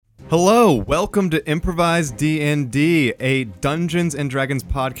Hello, welcome to Improvised D&D, a Dungeons & Dragons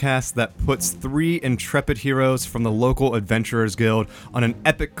podcast that puts 3 intrepid heroes from the local Adventurers Guild on an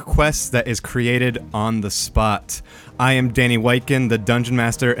epic quest that is created on the spot. I am Danny Whitekin, the Dungeon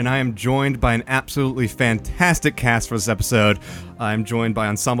Master, and I am joined by an absolutely fantastic cast for this episode. I'm joined by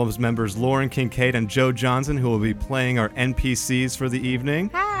Ensemble's members Lauren Kincaid and Joe Johnson, who will be playing our NPCs for the evening.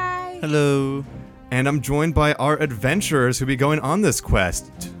 Hi! Hello. And I'm joined by our adventurers who will be going on this quest.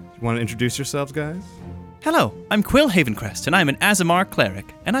 Want to introduce yourselves, guys? Hello, I'm Quill Havencrest, and I'm an Azamar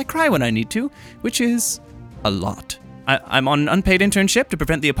cleric, and I cry when I need to, which is a lot. I'm on an unpaid internship to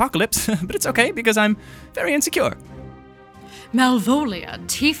prevent the apocalypse, but it's okay because I'm very insecure. Malvolia,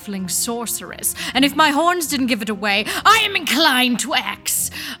 tiefling sorceress, and if my horns didn't give it away, I am inclined to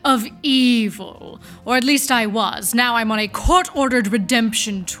acts of evil. Or at least I was. Now I'm on a court-ordered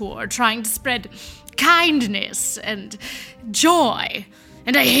redemption tour, trying to spread kindness and joy.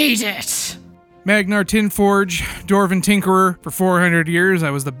 And I hate it. Magnar Tinforge, Dwarven Tinkerer. For 400 years,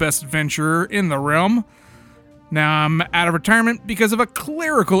 I was the best adventurer in the realm. Now I'm out of retirement because of a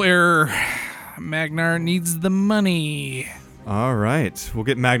clerical error. Magnar needs the money. All right. We'll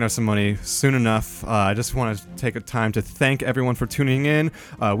get Magnar some money soon enough. I just want to take a time to thank everyone for tuning in.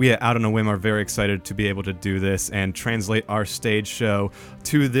 We at Out on a Whim are very excited to be able to do this and translate our stage show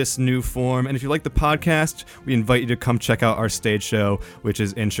to this new form. And if you like the podcast, we invite you to come check out our stage show, which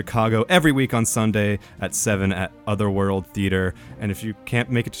is in Chicago every week on Sunday at 7 at Otherworld Theater. And if you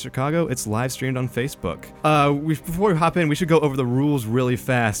can't make it to Chicago, it's live streamed on Facebook. Before we hop in, we should go over the rules really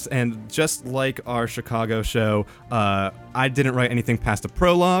fast. And just like our Chicago show, I didn't write anything past a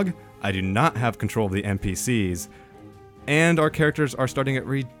prologue. I do not have control of the NPCs. And our characters are starting at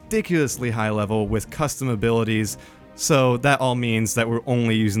ridiculously high level with custom abilities. So that all means that we're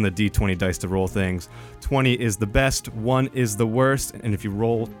only using the D20 dice to roll things. 20 is the best, 1 is the worst, and if you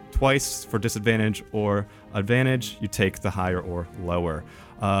roll twice for disadvantage or advantage, you take the higher or lower.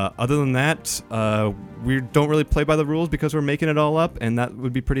 Other than that, we don't really play by the rules because we're making it all up, and that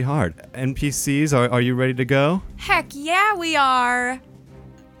would be pretty hard. NPCs, are you ready to go? Heck yeah, we are.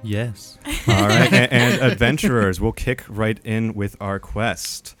 Yes. All right, and adventurers, we'll kick right in with our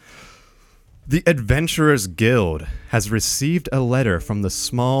quest. The Adventurers Guild has received a letter from the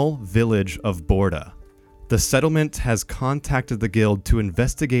small village of Borda. The settlement has contacted the guild to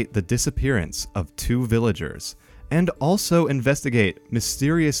investigate the disappearance of 2 villagers, and also investigate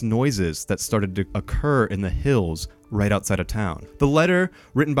mysterious noises that started to occur in the hills right outside of town. The letter,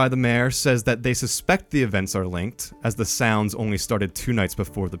 written by the mayor, says that they suspect the events are linked, as the sounds only started 2 nights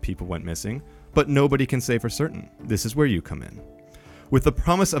before the people went missing, but nobody can say for certain. This is where you come in. With the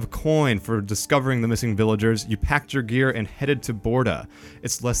promise of coin for discovering the missing villagers, you packed your gear and headed to Borda.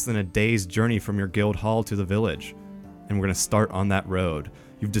 It's less than a day's journey from your guild hall to the village, and we're going to start on that road.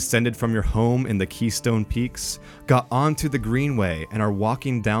 You've descended from your home in the Keystone Peaks, got onto the Greenway, and are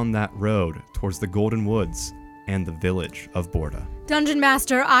walking down that road towards the Golden Woods and the village of Borda. Dungeon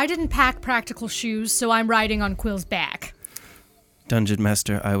Master, I didn't pack practical shoes, so I'm riding on Quill's back. Dungeon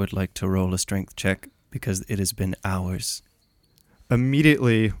Master, I would like to roll a strength check because it has been hours.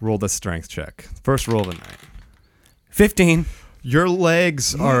 Immediately roll the strength check. First roll of the night. 15. Your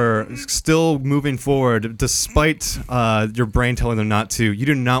legs are still moving forward despite your brain telling them not to. You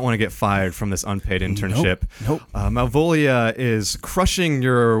do not want to get fired from this unpaid internship. Nope. Malvolia is crushing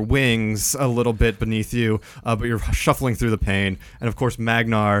your wings a little bit beneath you, but you're shuffling through the pain. And of course,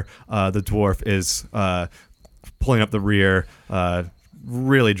 Magnar, the dwarf, is pulling up the rear,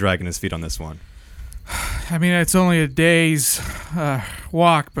 really dragging his feet on this one. I mean, it's only a day's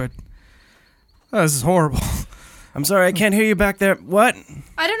walk, but this is horrible. I'm sorry, I can't hear you back there. What?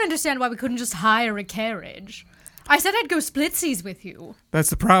 I don't understand why we couldn't just hire a carriage. I said I'd go splitsies with you. That's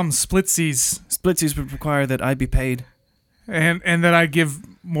the problem, splitsies. Splitsies would require that I be paid. And that I give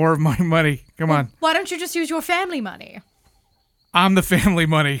more of my money. Come on. Why don't you just use your family money? I'm the family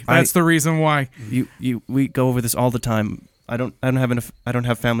money. That's the reason why. We go over this all the time. I don't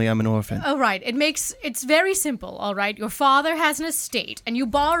have family. I'm an orphan. Oh, right. It's very simple, all right? Your father has an estate, and you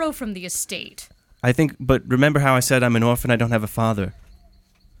borrow from the estate. But remember how I said I'm an orphan, I don't have a father.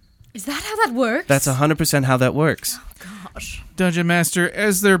 Is that how that works? That's 100% how that works. Oh, gosh. Dungeon Master,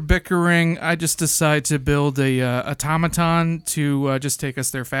 as they're bickering, I just decide to build a automaton to just take us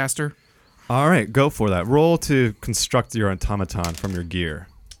there faster. All right, go for that. Roll to construct your automaton from your gear.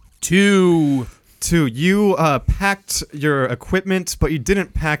 2. You packed your equipment, but you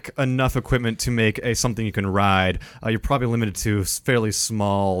didn't pack enough equipment to make something you can ride. You're probably limited to fairly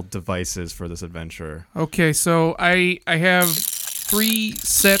small devices for this adventure. Okay, so I have 3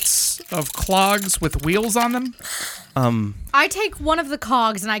 sets of clogs with wheels on them. I take one of the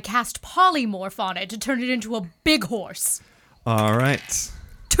cogs and I cast polymorph on it to turn it into a big horse. All right.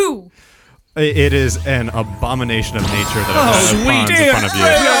 2. It is an abomination of nature that sweet. spawns in front of you.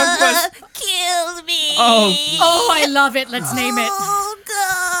 Kill me. Oh, I love it. Let's name it. Oh,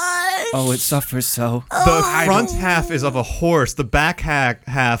 God. Oh, it suffers so. The front half is of a horse. The back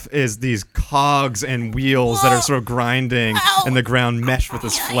half is these cogs and wheels that are sort of grinding, and the ground meshed with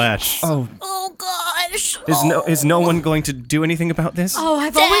his flesh. Oh, Oh, gosh. is no one going to do anything about this? Oh,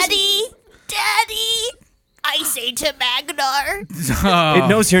 I've always... Daddy. I say to Magnar. It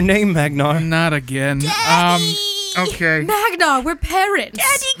knows your name, Magnar. Not again. Daddy. Okay. Magnar, we're parents.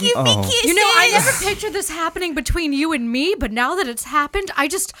 Daddy, give me kisses. You know, I never pictured this happening between you and me, but now that it's happened,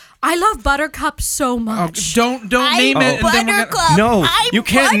 I love Buttercup so much. Don't name it. And then we're gonna, Buttercup. No, I'm you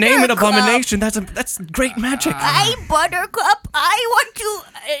can't name it Buttercup. abomination. That's great magic. I'm Buttercup. I want to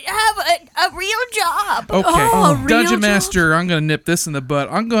have a real job. okay. Oh, a real Dungeon job? Master, I'm gonna nip this in the butt.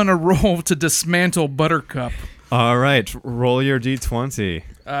 I'm gonna roll to dismantle Buttercup. All right, roll your d20.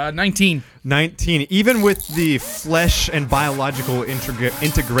 19. 19. Even with the flesh and biological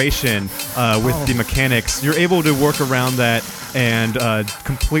integration with the mechanics, you're able to work around that and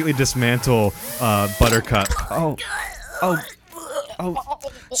completely dismantle Buttercup. Oh,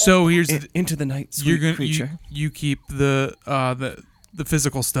 So here's into the night, you're sweet gonna creature. you keep the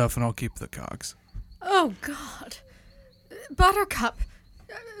physical stuff, and I'll keep the cogs. Oh, God. Buttercup,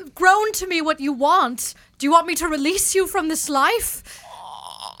 groan to me what you want. Do you want me to release you from this life?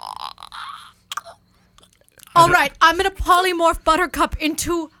 All right, I'm going to polymorph Buttercup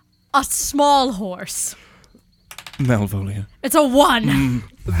into a small horse. Malvolia. It's a 1.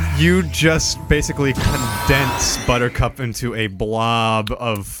 You just basically condense Buttercup into a blob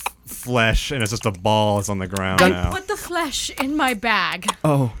of flesh, and it's just a ball that's on the ground I now. put the flesh in my bag.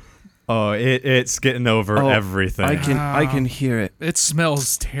 Oh, It's getting over everything. I can hear it. It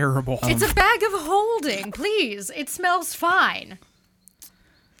smells terrible. It's a bag of holding, please. It smells fine.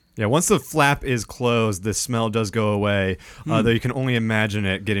 Yeah, once the flap is closed, the smell does go away, though you can only imagine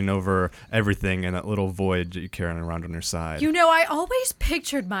it getting over everything in that little void that you're carrying around on your side. You know, I always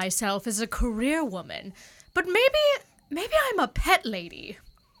pictured myself as a career woman, but maybe I'm a pet lady.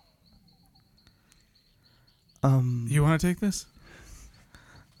 You want to take this?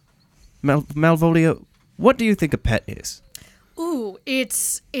 Malvolia, what do you think a pet is? Ooh,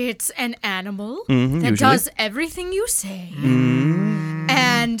 it's an animal that usually. does everything you say,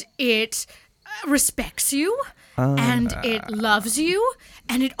 and it respects you, and it loves you,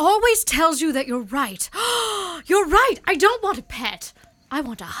 and it always tells you that you're right. You're right. I don't want a pet. I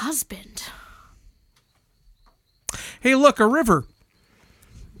want a husband. Hey, look, a river.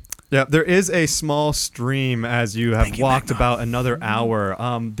 Yeah, there is a small stream as you have walked about another hour.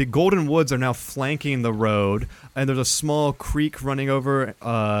 The Golden Woods are now flanking the road, and there's a small creek running over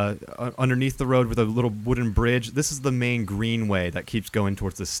underneath the road with a little wooden bridge. This is the main greenway that keeps going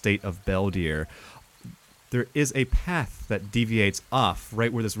towards the state of Beldier. There is a path that deviates off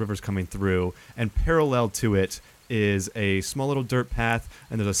right where this river's coming through, and parallel to it is a small little dirt path,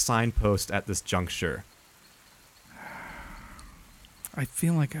 and there's a signpost at this juncture. I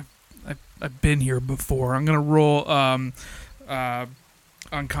feel like I've been here before. I'm gonna roll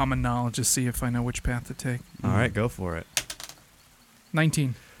uncommon knowledge to see if I know which path to take. All right, go for it.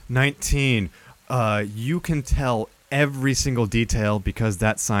 19. 19. You can tell every single detail because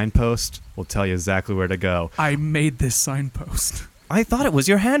that signpost will tell you exactly where to go. I made this signpost. I thought it was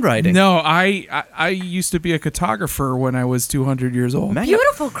your handwriting. No, I used to be a cartographer when I was 200 years old.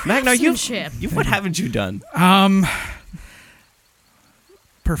 Beautiful Magna, craftsmanship. what haven't you done?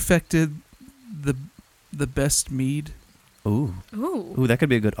 Perfected the best mead. Ooh, that could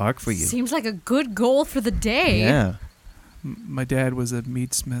be a good arc for you. Seems like a good goal for the day. Yeah. My dad was a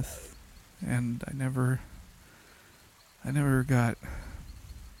meadsmith, and I never got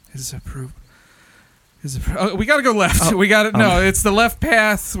his approval. We gotta go left. We gotta no. It's the left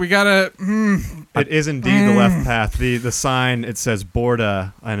path. We gotta. It is indeed the left path. The sign, it says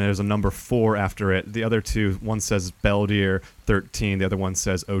Borda, and there's a number 4 after it. The other two, one says Beldier 13, the other one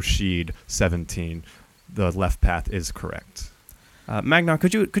says Oshid 17. The left path is correct. Magnar,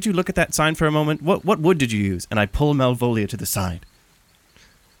 could you look at that sign for a moment? What wood did you use? And I pull Malvolia to the side.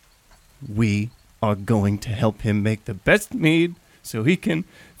 We are going to help him make the best mead so he can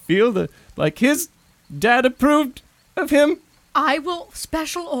feel like his dad approved of him. I will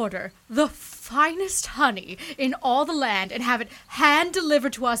special order the finest honey in all the land and have it hand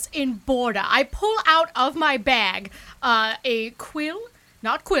delivered to us in Borda. I pull out of my bag a quill,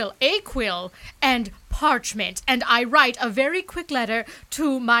 not quill, a quill, and parchment, and I write a very quick letter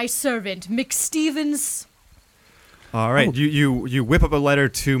to my servant, McStevens. All right, you whip up a letter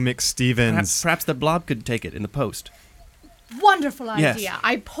to McStevens. Perhaps the blob could take it in the post. Wonderful idea. Yes.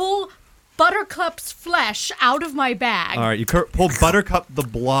 I pull Buttercup's flesh out of my bag. All right, you pull Buttercup the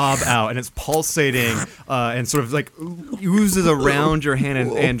blob out, and it's pulsating and sort of like oozes around your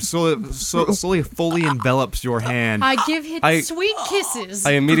hand and slowly fully envelops your hand. I give it sweet kisses.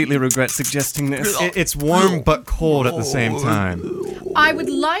 I immediately regret suggesting this. It's warm but cold at the same time. I would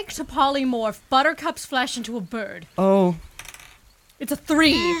like to polymorph Buttercup's flesh into a bird. Oh. It's a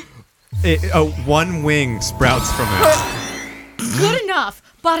 3. One wing sprouts from it. Good enough.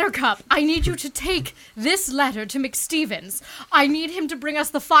 Buttercup, I need you to take this letter to McStevens. I need him to bring us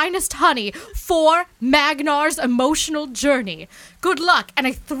the finest honey for Magnar's emotional journey. Good luck, and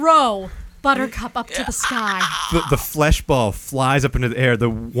I throw Buttercup up to the sky. The flesh ball flies up into the air, the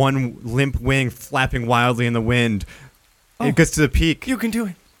one limp wing flapping wildly in the wind. It gets to the peak. You can do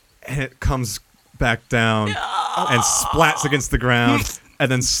it. And it comes back down and splats against the ground. And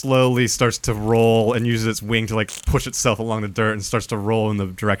then slowly starts to roll and uses its wing to like push itself along the dirt and starts to roll in the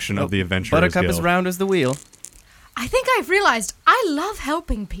direction of the Adventurers Buttercup Guild. is round as the wheel. I think I've realized I love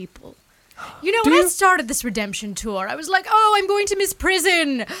helping people. You know, when I started this redemption tour, I was like, oh, I'm going to miss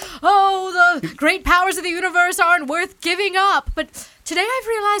prison. Oh, the great powers of the universe aren't worth giving up. But today I've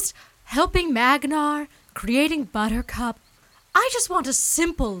realized helping Magnar, creating Buttercup, I just want a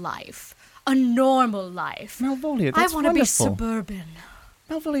simple life, a normal life. Malvolia, that's I want to be wonderful. suburban.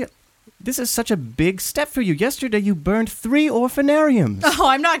 Malvolia, this is such a big step for you. Yesterday you burned 3 orphanariums. Oh,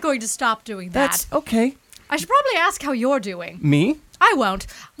 I'm not going to stop doing that. That's okay. I should probably ask how you're doing. Me? I won't.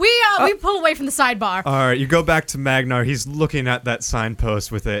 We pull away from the sidebar. All right, you go back to Magnar. He's looking at that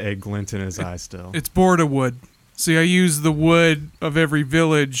signpost with a glint in his eye still. It's Borda wood. See, I use the wood of every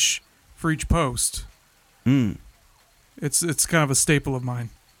village for each post. It's kind of a staple of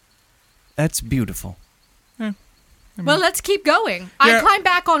mine. That's beautiful. Well, let's keep going. Yeah. I climb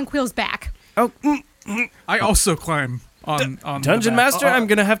back on Quill's back. Oh, I also climb on Dungeon the back. Master, I'm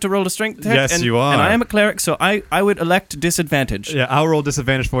going to have to roll a strength check. Yes, you are. And I am a cleric, so I would elect disadvantage. Yeah, I'll roll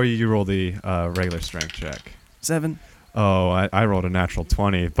disadvantage for you. You roll the regular strength check. 7. Oh, I rolled a natural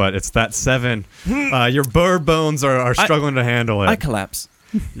 20, but it's that 7. Your bird bones are struggling to handle it. I collapse.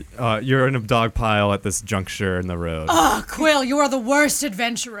 You're in a dog pile at this juncture in the road. Oh, Quill, you are the worst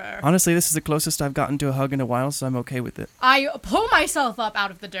adventurer. Honestly, this is the closest I've gotten to a hug in a while, so I'm okay with it. I pull myself up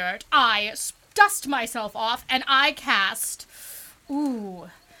out of the dirt. I dust myself off, and I cast...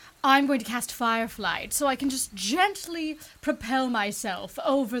 I'm going to cast Fireflight, so I can just gently propel myself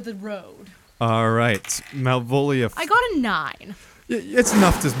over the road. All right, Malvolia. I got a 9. It's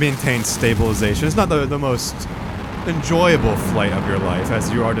enough to maintain stabilization. It's not the most enjoyable flight of your life,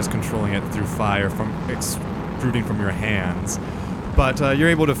 as you are just controlling it through fire from extruding from your hands. But you're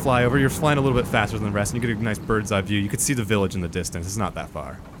able to fly over. You're flying a little bit faster than the rest, and you get a nice bird's eye view. You could see the village in the distance. It's not that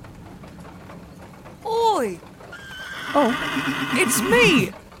far. Oi! Oh, it's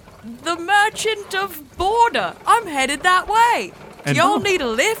me, the Merchant of Border. I'm headed that way. Do y'all need a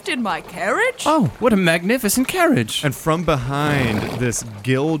lift in my carriage? Oh, what a magnificent carriage. And from behind this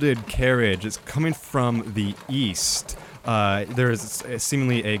gilded carriage, it's coming from the east. There's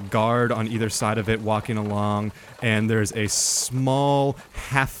seemingly a guard on either side of it walking along, and there's a small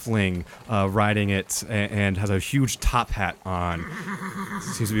halfling riding it and has a huge top hat on.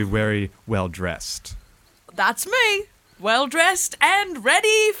 Seems to be very well dressed. That's me. Well dressed and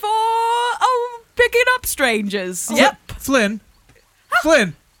ready for picking up strangers. Yep. Flynn.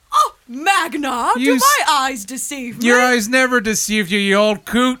 Oh, Magnar, do my eyes deceive me? Your eyes never deceived you, you old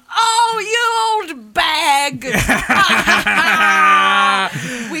coot. Oh, you old bag.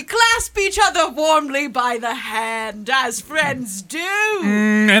 We clasp each other warmly by the hand, as friends do.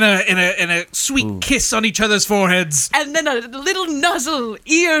 And a sweet kiss on each other's foreheads. And then a little nuzzle,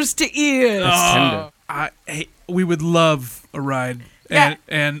 ears to ears. Hey, we would love a ride. Yeah.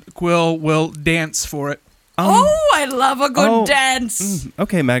 And Quill will dance for it. I love a good dance.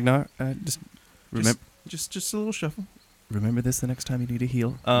 Okay, Magnar. Just remember. Just a little shuffle. Remember this the next time you need a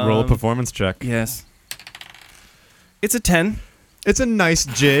heal. Roll a performance check. Yes. It's a 10. It's a nice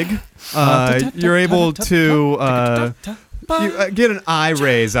jig. You're able to get an eye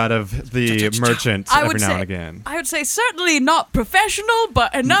raise out of the merchant every now and again. I would say certainly not professional,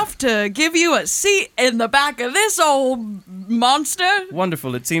 but enough to give you a seat in the back of this old monster.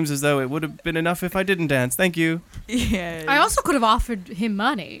 Wonderful. It seems as though it would have been enough if I didn't dance. Thank you. Yes. I also could have offered him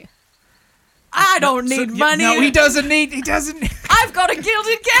money. I don't need money. No, he doesn't. I've got a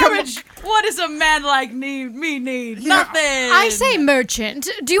gilded carriage. What does a man like me need? Nothing. I say, merchant,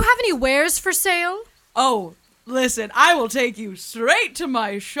 do you have any wares for sale? Oh, listen, I will take you straight to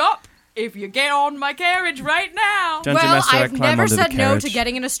my shop if you get on my carriage right now. Dungeon Well, Master, I I've climb never onto the said no carriage. to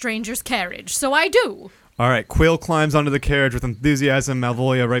getting in a stranger's carriage, so I do. All right, Quill climbs onto the carriage with enthusiasm.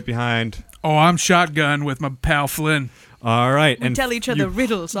 Malvolia right behind. Oh, I'm shotgun with my pal Flynn. All right, We tell each other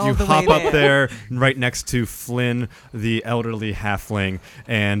riddles all you the hop way up there right next to Flynn, the elderly halfling,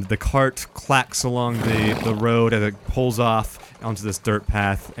 and the cart clacks along the road as it pulls off onto this dirt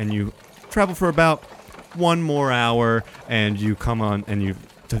path, and you travel for about 1 more hour, and you come on and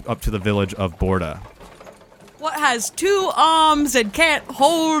up to the village of Borda. What has 2 arms and can't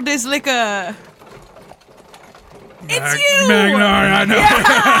hold his liquor? It's you! Magnar, I know.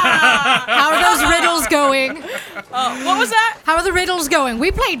 How are those riddles going? What was that? How are the riddles going? We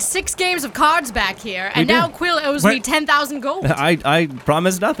played 6 games of cards back here, and now Quill owes me Wait. 10,000 gold. I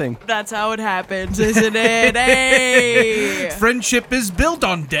promise nothing. That's how it happens, isn't it? Hey! Friendship is built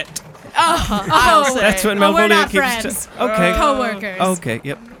on debt. I'll say. That's what Well, we're Malvolia not keeps. friends. Okay. Co-workers. Okay.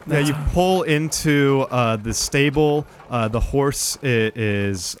 Yep. Yeah, you pull into the stable. The horse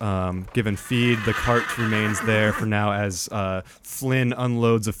is given feed. The cart remains there for now as Flynn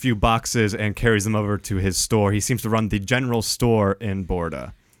unloads a few boxes and carries them over to his store. He seems to run the general store in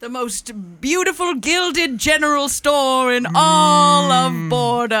Borda. The most beautiful gilded general store in all of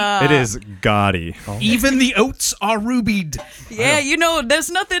Borda. It is gaudy. Even the oats are rubied. Yeah, you know, there's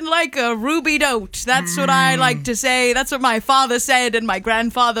nothing like a rubied oat. That's what I like to say. That's what my father said and my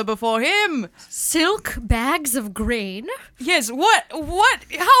grandfather before him. Silk bags of grain? Yes, what?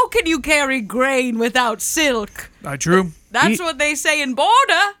 How can you carry grain without silk? True. That's what they say in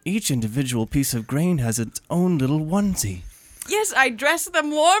Borda. Each individual piece of grain has its own little onesie. Yes, I dress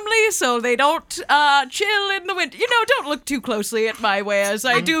them warmly so they don't chill in the winter. You know, don't look too closely at my wares.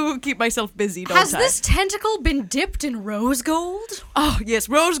 I do keep myself busy, don't Has I? this tentacle been dipped in rose gold? Oh, yes,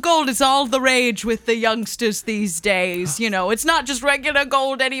 rose gold is all the rage with the youngsters these days. You know, it's not just regular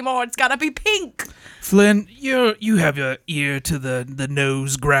gold anymore. It's gotta be pink, Flynn, you have your ear to the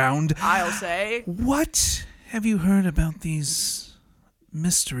nose ground. I'll say. What have you heard about these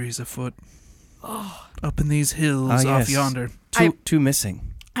mysteries afoot? Up in these hills off yes. yonder. Two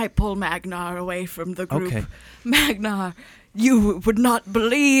missing. I pull Magnar away from the group. Okay. Magnar, you would not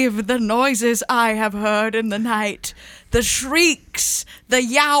believe the noises I have heard in the night. The shrieks, the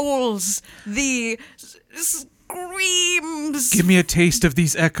yowls, the screams. Give me a taste of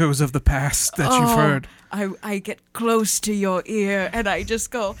these echoes of the past that you've heard. I get close to your ear and I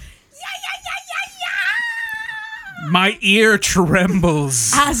just go, My ear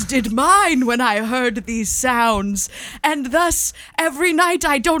trembles. as did mine when I heard these sounds, and thus every night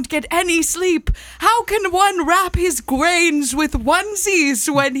I don't get any sleep. How can one wrap his grains with onesies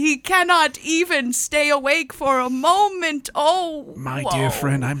when he cannot even stay awake for a moment? Oh, My whoa. dear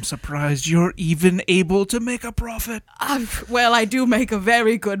friend, I'm surprised you're even able to make a profit. Well, I do make a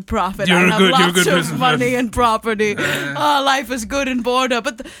very good profit. You're I a have good- you're a lots good of businessman. money and property. Life is good in Borda,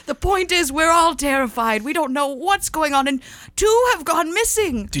 but the point is we're all terrified. We don't know what's going on, and 2 have gone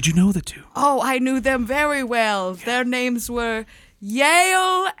missing. Did you know the 2? Oh, I knew them very well. Their names were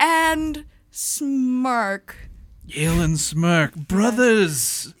Yale and Smirk. Yale and Smirk,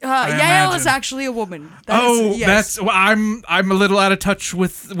 brothers. I Yale imagine. is actually a woman. Yes. Yes. Well, I'm a little out of touch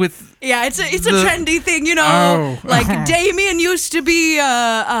with. Yeah, it's a the- trendy thing, you know. Oh. Like Damien used to be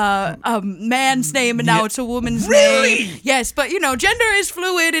a man's name, and now it's a woman's Really? name. Yes, but you know, gender is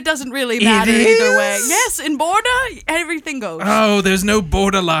fluid. It doesn't really matter either way. is? Yes, in Borda, everything goes. Oh, there's no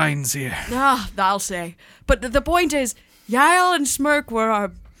borderlines here. I'll say. But the point is, Yael and Smirk were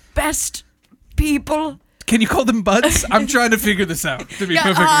our best people. Can you call them buds? I'm trying to figure this out. To be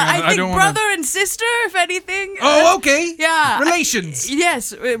perfectly honest, I think don't brother want to. and sister, if anything. Oh, okay. Yeah. Relations.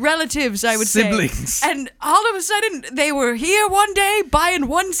 Yes, relatives, I would Siblings. say. And all of a sudden, they were here one day buying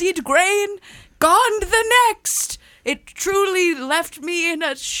one-seed grain, gone the next. It truly left me in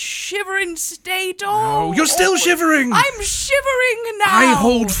a shivering state. Oh, You're still shivering. I'm shivering now. I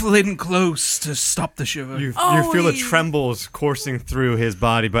hold Flynn close to stop the shiver. You Oh, feel the he- trembles coursing through his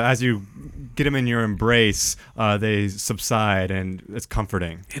body, but as you get him in your embrace, they subside, and it's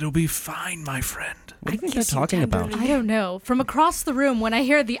comforting. It'll be fine, my friend. What do you think they're talking about? I don't know. From across the room, when I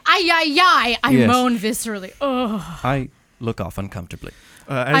hear the ay, I Yes. moan viscerally. Ugh. I look off uncomfortably.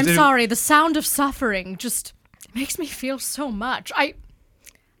 I'm sorry. The sound of suffering just makes me feel so much. I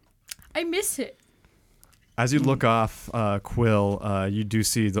miss it. As you look off, Quill, you do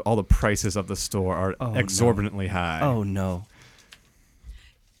see all the prices of the store are Oh, exorbitantly high. Oh no.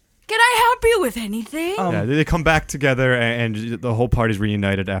 Can I help you with anything? Yeah, they come back together, and the whole party's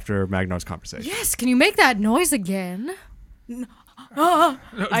reunited after Magnar's conversation. Yes, can you make that noise again? Flynn.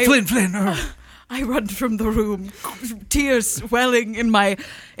 I run from the room, tears welling in my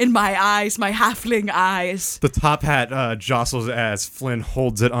eyes, my halfling eyes. The top hat jostles as Flynn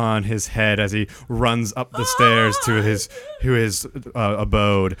holds it on his head as he runs up the stairs to his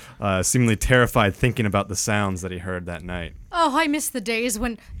abode, seemingly terrified, thinking about the sounds that he heard that night. Oh, I miss the days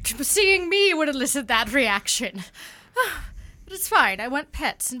when seeing me would elicit that reaction. But it's fine, I want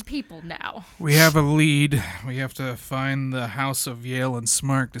pets and people now. We have a lead. We have to find the house of Yale and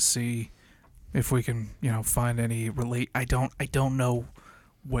Smark to see if we can, find any I don't know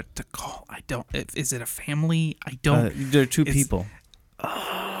what to call. Is it a family? I don't. There are two people.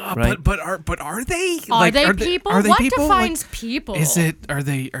 Right? But are they? Are they people? Are they what people? defines people? Are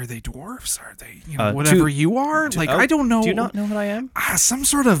they dwarfs? Are they whatever you are? I don't know. Do you not know what I am? Some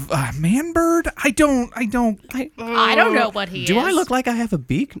sort of man bird? I don't I don't know what he is. Do I look like I have a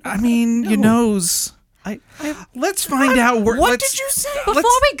beak? I mean, your nose. Let's find out. What did you say? Before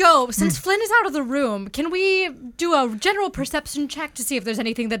we go, since Flynn is out of the room, can we do a general perception check to see if there's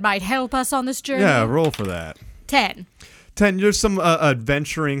anything that might help us on this journey? Yeah, roll for that. 10. There's some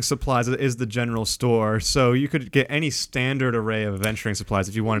adventuring supplies. It is the general store, so you could get any standard array of adventuring supplies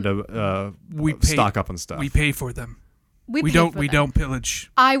if you wanted to stock up on stuff. We pay for them. We don't pillage.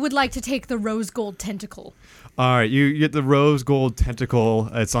 I would like to take the rose gold tentacle. All right, you get the rose gold tentacle.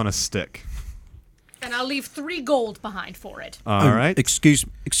 It's on a stick. And I'll leave 3 gold behind for it. All right. Excuse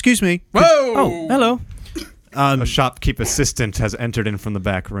me. Whoa! Oh, hello. A shopkeep assistant has entered in from the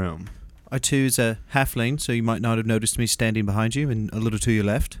back room. I too is a halfling, so you might not have noticed me standing behind you and a little to your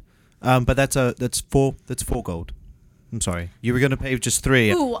left. But that's 4 gold. I'm sorry. You were going to pay just 3.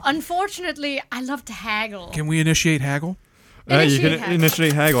 Ooh, unfortunately, I love to haggle. Can we initiate haggle? You can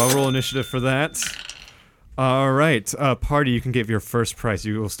initiate haggle. I'll roll initiative for that. All right. Party, you can give your first price.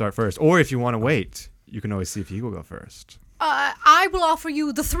 You will start first. Or if you want to wait, you can always see if he will go first. I will offer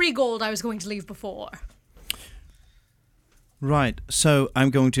you the 3 gold I was going to leave before. Right. So I'm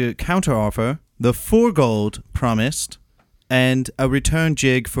going to counteroffer the 4 gold promised and a return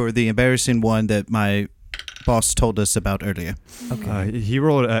jig for the embarrassing one that my boss told us about earlier. Okay. He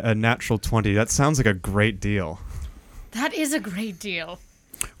rolled a natural 20. That sounds like a great deal. That is a great deal.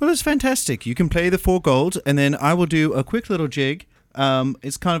 Well, that's fantastic. You can play the 4 gold, and then I will do a quick little jig.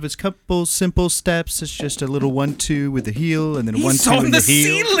 It's couple simple steps. It's just a little 1-2 with the heel, and then 1-2 in the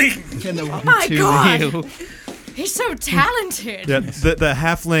heel. ceiling. And then 1-2 My God. in the heel. He's so talented. Yeah, the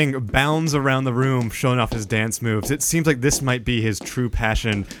halfling bounds around the room, showing off his dance moves. It seems like this might be his true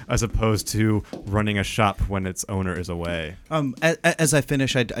passion, as opposed to running a shop when its owner is away. As I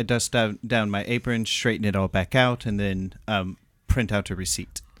finish, I dust down my apron, straighten it all back out, and then print out a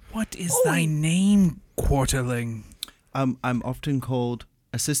receipt. What is thy name, Quarterling? I'm often called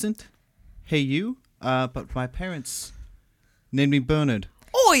Assistant. Hey, you. But my parents named me Bernard.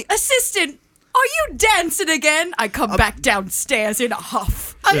 Oi, assistant! Are you dancing again? I come back downstairs in a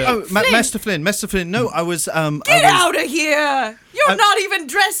huff. Master Flynn. No, I was. Get out of here! You're not even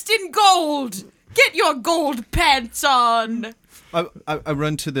dressed in gold. Get your gold pants on. I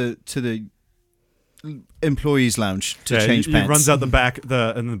run to the employees' lounge to change he pants. runs out the back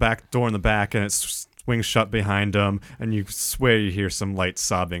door in the back, and it swings shut behind him, and you swear you hear some light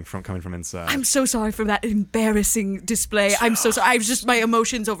sobbing coming from inside. I'm so sorry for that embarrassing display. I'm so sorry. My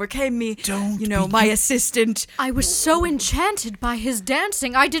emotions overcame me. My assistant. I was so enchanted by his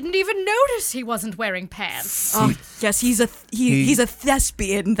dancing, I didn't even notice he wasn't wearing pants. Oh, yes, he's a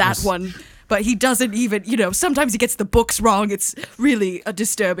thespian, that one. But he doesn't even, sometimes he gets the books wrong. It's really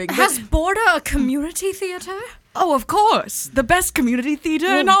disturbing. Has Borda a community theater? Oh, of course. The best community theater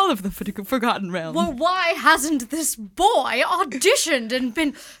in all of the Forgotten Realm. Well, why hasn't this boy auditioned and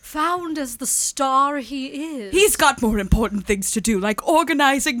been found as the star he is? He's got more important things to do, like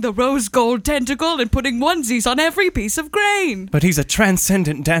organizing the rose gold tentacle and putting onesies on every piece of grain. But he's a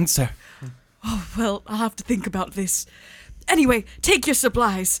transcendent dancer. Oh, well, I'll have to think about this. Anyway, take your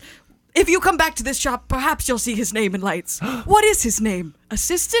supplies. If you come back to this shop, perhaps you'll see his name in lights. What is his name?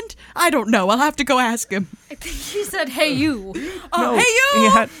 Assistant? I don't know. I'll have to go ask him. I think he said, hey, you. Oh, hey, you!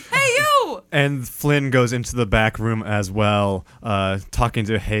 Hey, you! And Flynn goes into the back room as well, talking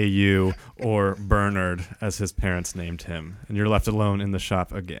to Hey You, or Bernard, as his parents named him. And you're left alone in the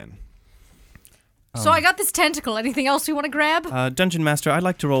shop again. So I got this tentacle. Anything else you want to grab? Dungeon Master, I'd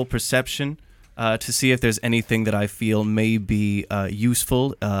like to roll perception to see if there's anything that I feel may be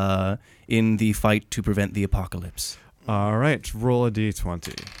useful in the fight to prevent the apocalypse. All right, roll a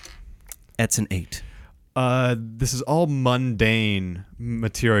d20. That's an 8. This is all mundane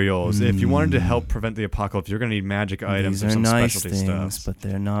materials. If you wanted to help prevent the apocalypse, you're going to need magic items These or some are nice specialty things, stuff. but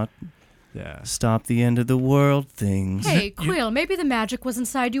they're not Yeah. stop the end of the world things. Hey, Quill, maybe the magic was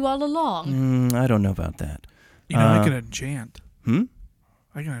inside you all along. I don't know about that. You know, I can enchant. Hmm?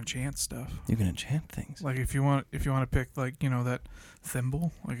 I can enchant stuff. You can enchant things. Like if you want to pick like that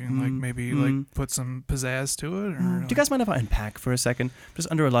thimble, I can like maybe like put some pizzazz to it. Or Do you guys mind if I unpack for a second? I'm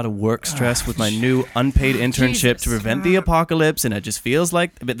just under a lot of work stress with my new unpaid internship to prevent the apocalypse, and it just feels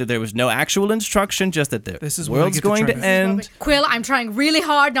like there was no actual instruction, just that the This is what I world's get to going try to to- end. Quill, I'm trying really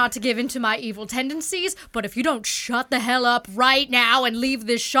hard not to give in to my evil tendencies, but if you don't shut the hell up right now and leave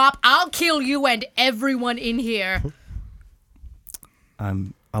this shop, I'll kill you and everyone in here.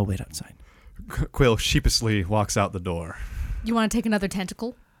 I'll wait outside. Quill sheepishly walks out the door. You want to take another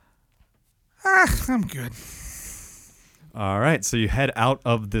tentacle? I'm good. All right, so you head out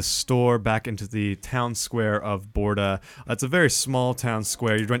of this store back into the town square of Borda. It's a very small town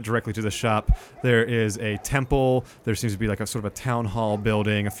square. You went directly to the shop. There is a temple. There seems to be like a sort of a town hall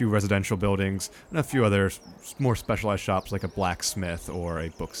building, a few residential buildings, and a few other more specialized shops like a blacksmith or a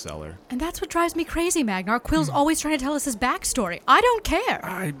bookseller. And that's what drives me crazy, Magnar. Quill's always trying to tell us his backstory. I don't care.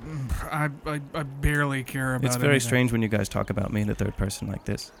 I barely care about it. It's very strange when you guys talk about me in the third person like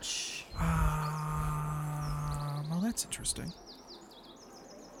this. Well, that's interesting.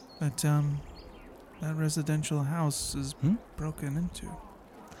 That residential house is broken into.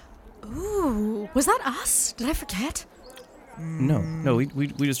 Ooh, was that us? Did I forget? No, we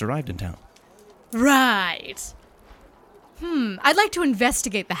just arrived in town. Right. I'd like to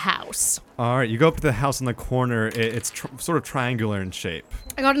investigate the house. All right, you go up to the house in the corner. It's sort of triangular in shape.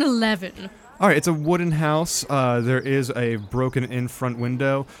 I got an 11. All right, it's a wooden house. There is a broken-in front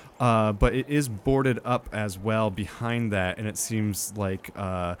window, but it is boarded up as well behind that, and it seems like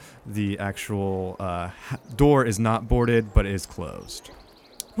the actual door is not boarded, but is closed.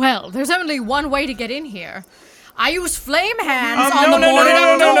 Well, there's only one way to get in here. I use flame hands on the boarded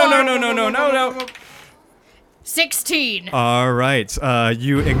up door. No. 16. All right,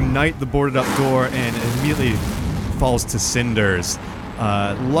 you ignite the boarded up door, and it immediately falls to cinders.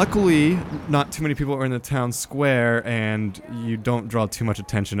 Luckily, not too many people are in the town square, and you don't draw too much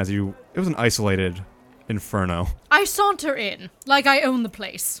attention it was an isolated inferno. I saunter in, like I own the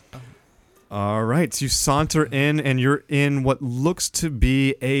place. All right, so you saunter in, and you're in what looks to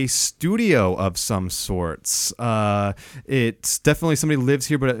be a studio of some sorts. It's definitely somebody lives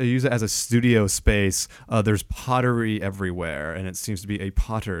here, but they use it as a studio space. There's pottery everywhere, and it seems to be a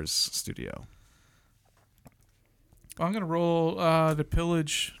potter's studio. Well, I'm gonna roll the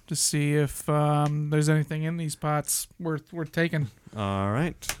pillage to see if there's anything in these pots worth taking. All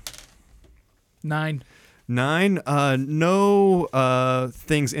right. 9. 9. No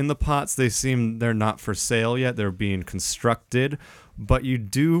things in the pots. They're not for sale yet. They're being constructed. But you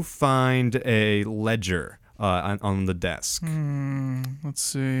do find a ledger on the desk. Let's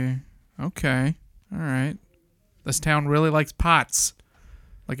see. Okay. All right. This town really likes pots.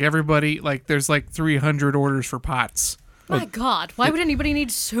 Like everybody, like there's like 300 orders for pots. My God, why would anybody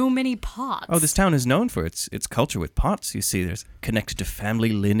need so many pots? Oh, this town is known for its culture with pots. You see, there's connected to family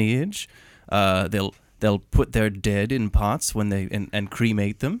lineage. They'll put their dead in pots when they and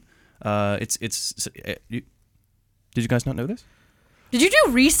cremate them. Did you guys not know this? Did you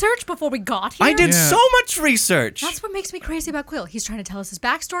do research before we got here? I did Yeah. so much research. That's what makes me crazy about Quill. He's trying to tell us his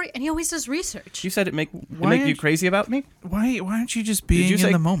backstory, and he always does research. You said it make Why you aren't- crazy about me? Why aren't you just being you in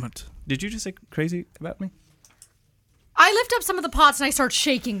say- the moment? Did you just say crazy about me? I lift up some of the pots and I start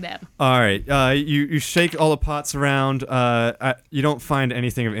shaking them. All right. You shake all the pots around. You don't find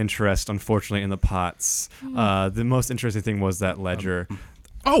anything of interest, unfortunately, in the pots. The most interesting thing was that ledger.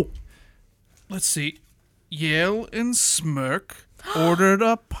 Oh, let's see. Yell and Smirk ordered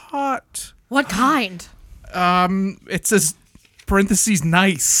a pot. What kind? It says parentheses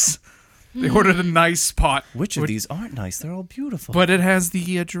nice. They ordered a nice pot. Which of these aren't nice? They're all beautiful. But it has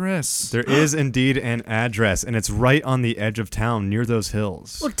the address. There is indeed an address, and it's right on the edge of town near those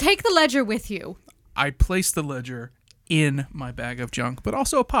hills. Well, take the ledger with you. I placed the ledger in my bag of junk, but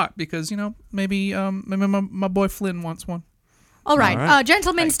also a pot because, maybe my boy Flynn wants one. All right, All right.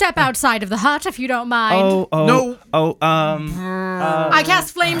 Gentlemen, step outside of the hut if you don't mind. No. I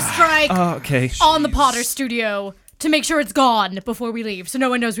cast Flame Strike Okay. on the Potter Studio to make sure it's gone before we leave, so no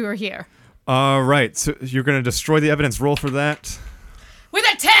one knows we were here. All right. So you're going to destroy the evidence. Roll for that. With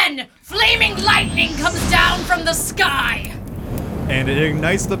a 10, flaming lightning comes down from the sky. and it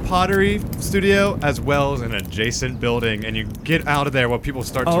ignites the pottery studio as well as an adjacent building, and you get out of there while people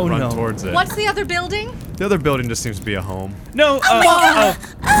start to run towards it. What's the other building? The other building just seems to be a home. No.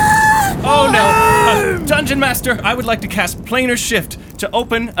 No. Dungeon Master, I would like to cast Planar Shift to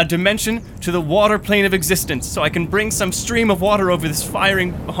open a dimension to the water plane of existence so I can bring some stream of water over this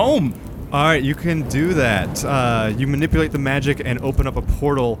firing home. All right, you can do that. You manipulate the magic and open up a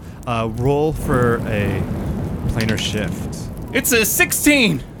portal. Roll for a planar shift. It's a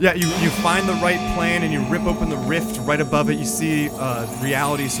 16. Yeah, you find the right plane and you rip open the rift right above it. You see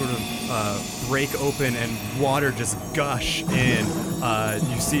reality sort of break open and water just gush in.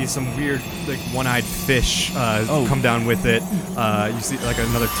 You see some weird, like, one-eyed fish come down with it. You see like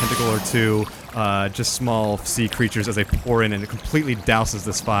another tentacle or two. Just small sea creatures as they pour in, and it completely douses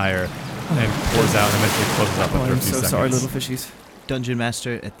this fire and pours out and eventually closes up after a few seconds. Sorry, little fishies. Dungeon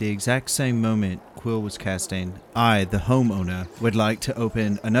Master, at the exact same moment Quill was casting, I, the homeowner, would like to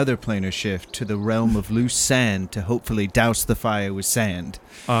open another planar shift to the realm of loose sand to hopefully douse the fire with sand.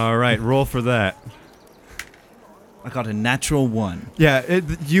 All right, roll for that. I got a natural 1. Yeah,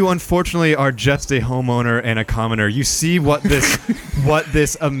 you unfortunately are just a homeowner and a commoner. You see what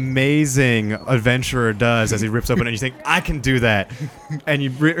this amazing adventurer does as he rips open it, and you think, I can do that. And you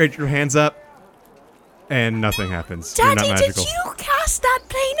raise your hands up, and nothing happens. You're not Daddy, magical. did you cast that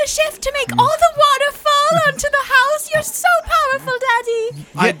planar shift to make all the water fall onto the house? You're so powerful,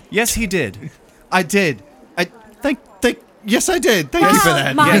 Daddy. Yes, he did. I did. Yes, I did. Thank you for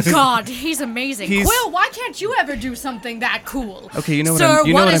that. My Yes. God, he's amazing. He's- Quill, why can't you ever do something that cool? Okay, you know what Sir, I'm.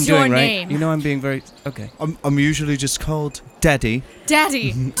 You know what is I'm doing, your right? name? You know I'm being very. Okay. I'm usually just called Daddy.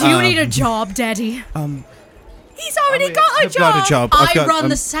 Daddy, do you need a job, Daddy? He's already got a I've got a job. I run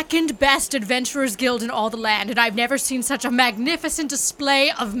the second best adventurers guild in all the land, and I've never seen such a magnificent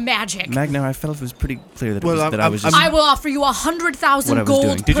display of magic. Magnar, I felt it was pretty clear that, Well, I was just. I will offer you What 100,000 I was gold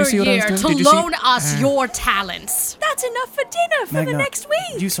doing. Did you per see what I was year doing? to Did you see- loan us your talents. That's enough for dinner for the Magnar, next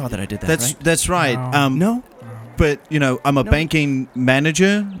week. You saw that I did that, That's right? that's right. No. But I'm a banking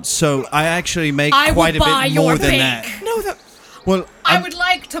manager, so I actually make I quite will a buy bit your more than bank. that. No, that. Well, I would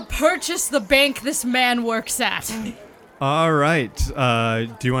like to purchase the bank this man works at. All right.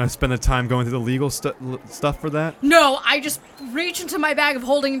 Do you want to spend the time going through the legal stuff for that? No, I just reach into my bag of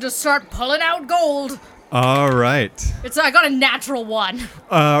holding and just start pulling out gold. All right. I got a natural 1.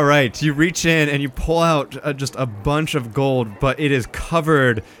 All right. You reach in and you pull out just a bunch of gold, but it is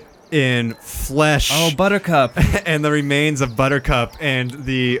covered in flesh. Oh, Buttercup. And the remains of Buttercup, and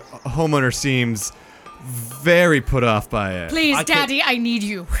the homeowner seems very put off by it. Please, Daddy, I need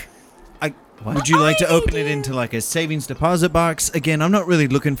you. Would you like to open it into like a savings deposit box? Again, I'm not really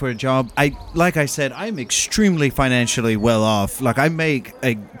looking for a job. Like I said, I'm extremely financially well off. Like, I make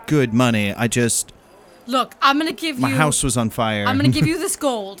a good money. Look, I'm gonna give My you. house was on fire. I'm gonna give you this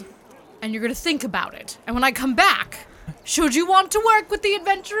gold, and you're gonna think about it. And when I come back, should you want to work with the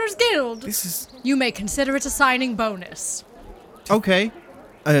Adventurers Guild, you may consider it a signing bonus. Okay.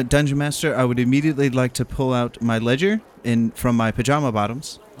 Dungeon Master, I would immediately like to pull out my ledger from my pajama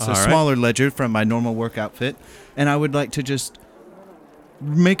bottoms. It's a All right. smaller ledger from my normal work outfit. And I would like to just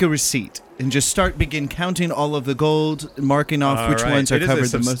make a receipt and just begin counting all of the gold, marking off which ones are covered It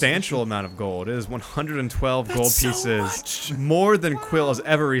is the a most. substantial amount of gold. It is 112 gold pieces, more than Quill has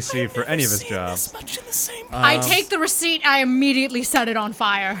ever received for any of his jobs. I take the receipt. I immediately set it on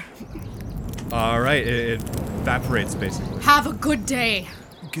fire. All right, it evaporates basically. Have a good day.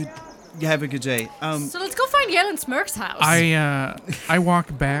 Good. You have a good day. So let's go find Yellen Smirk's house. I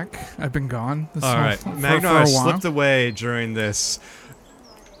walk back. I've been gone. All right, for Magnar a while. slipped away during this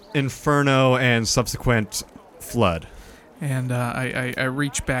inferno and subsequent flood. And I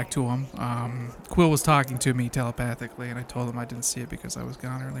reached back to him. Quill was talking to me telepathically, and I told him I didn't see it because I was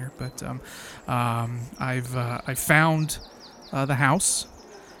gone earlier. But I found the house.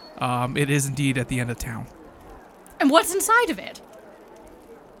 It is indeed at the end of town. And what's inside of it?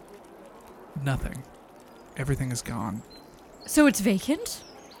 Nothing. Everything is gone. So it's vacant?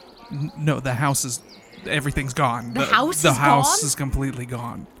 No, the house is. Everything's gone. The house The is house gone? is completely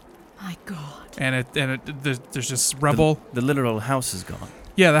gone. My God. And there's just rubble. The literal house is gone.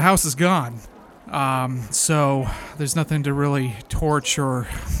 Yeah, the house is gone. So there's nothing to really torch or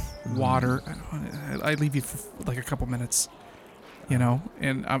water. I leave you for like a couple minutes,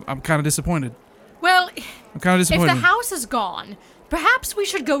 and I'm kind of disappointed. Well, I'm kind of if disappointed. the house is gone, perhaps we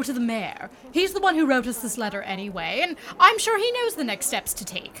should go to the mayor. He's the one who wrote us this letter anyway, and I'm sure he knows the next steps to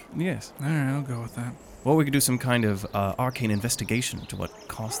take. Yes. All right, I'll go with that. Well, we could do some kind of arcane investigation into what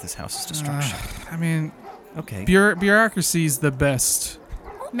caused this house's destruction. I mean, Okay. bureaucracy's the best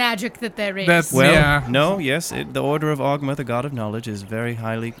magic that there is. That's Well, yeah. no, yes, the Order of Ogma, the God of Knowledge, is very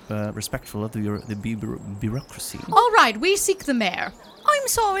highly respectful of the bureaucracy. All right, we seek the mayor. I'm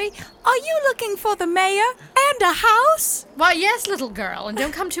sorry. Are you looking for the mayor and a house? Why, yes, little girl, and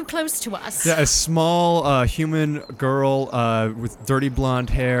don't come too close to us. Yeah, a small human girl with dirty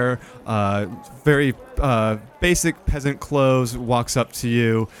blonde hair, very basic peasant clothes, walks up to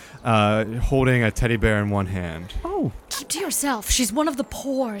you, holding a teddy bear in one hand. Oh. Keep to yourself. She's one of the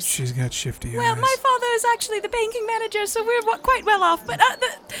poors. She's got shifty Well, eyes. my father is actually the banking manager, so we're quite well off. But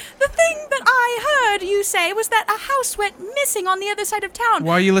the thing that I heard you say was that a house went missing on the other side of town.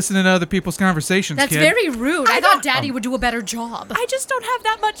 Why are you listening to other people's conversations, That's kid? very rude. I I thought don't- Daddy would do a better job. I just don't have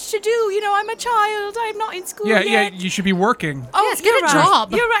that much to do. You know, I'm a child. I'm not in school Yeah, yet. you should be working. Oh, Yes, get you're a right.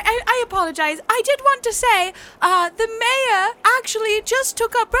 job. You're right. I apologize. I did want to say, the mayor actually just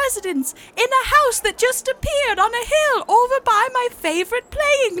took up residence in a house that just appeared on a hill over by my favorite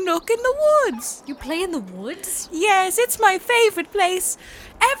playing nook in the woods. You play in the woods? Yes, it's my favorite place.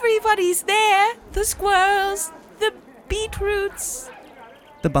 Everybody's there. The squirrels, the beetroots,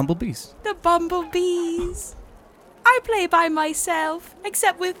 The bumblebees. the bumblebees. I play by myself,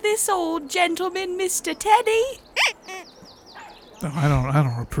 except with this old gentleman, Mr. Teddy. No, I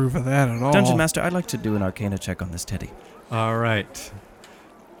don't approve of that at all. Dungeon Master, I'd like to do an Arcana check on this teddy. All right.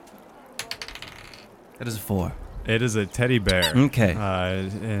 That is a 4. It is a teddy bear. Okay.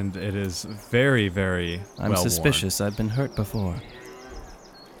 And it is very, very I'm well-worn. suspicious. I've been hurt before.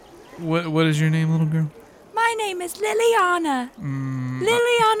 What is your name, little girl? My name is Liliana.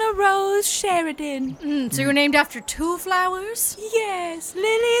 Liliana Rose Sheridan. So you're named after 2 flowers? Yes,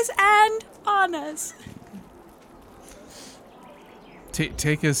 lilies and honors.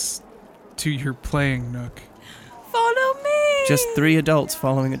 Take us to your playing nook. Follow me. Just 3 adults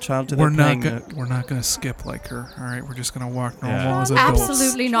following a child to their playing nook. We're not gonna skip like her. All right, we're just gonna walk normal Yeah. as adults.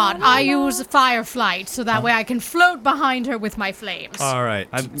 Absolutely not. I use fire flight, so that way I can float behind her with my flames. All right.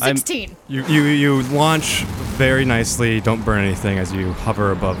 16. You launch very nicely. Don't burn anything as you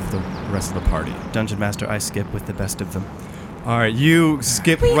hover above the rest of the party. Dungeon Master, I skip with the best of them. All right. You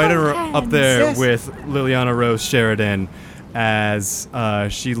skip We right hold up hands. there Yes. with Liliana Rose Sheridan as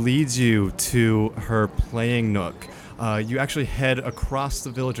she leads you to her playing nook. You actually head across the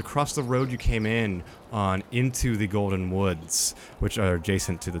village, across the road you came in on, into the Golden Woods, which are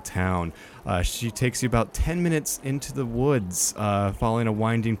adjacent to the town. She takes you about 10 minutes into the woods, following a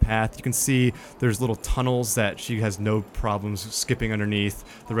winding path. You can see there's little tunnels that she has no problems skipping underneath.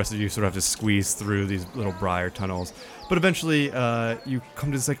 The rest of you sort of have to squeeze through these little briar tunnels. But eventually, you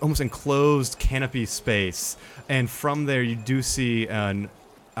come to this like almost enclosed canopy space, and from there you do see an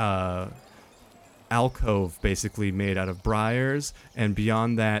alcove basically made out of briars, and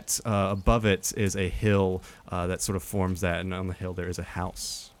beyond that, above it is a hill that sort of forms that, and on the hill there is a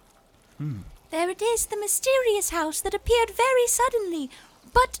house. There it is, the mysterious house that appeared very suddenly.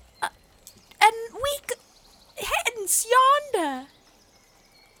 But, and week hence yonder.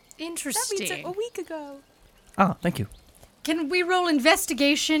 That Interesting. means a week ago. Ah, thank you. Can we roll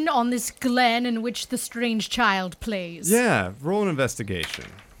investigation on this glen in which the strange child plays? Yeah, roll an investigation.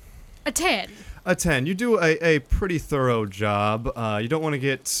 A 10. A 10. You do a pretty thorough job. You don't want to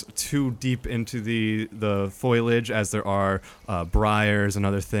get too deep into the foliage, as there are briars and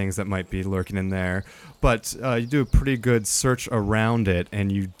other things that might be lurking in there. But you do a pretty good search around it,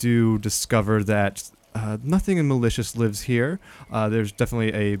 and you do discover that nothing malicious lives here. There's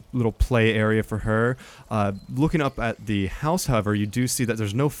definitely a little play area for her. Looking up at the house, however, you do see that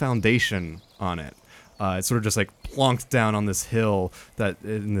there's no foundation on it. It's sort of just like plonked down on this hill that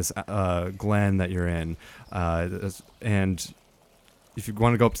in this glen that you're in, and if you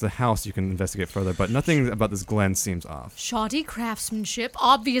want to go up to the house, you can investigate further. But nothing about this glen seems off. Shoddy craftsmanship,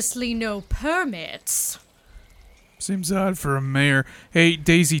 obviously no permits. Seems odd for a mayor. Hey,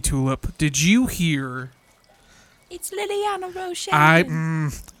 Daisy Tulip, did you hear? It's Liliana Rose Sheridan.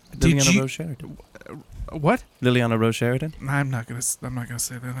 Did Liliana you? Rose Sheridan. What? Liliana Rose Sheridan? I'm not gonna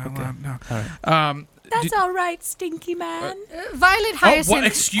say that out loud. No. All right. That's all right, stinky man. Violet Hyacinth, what?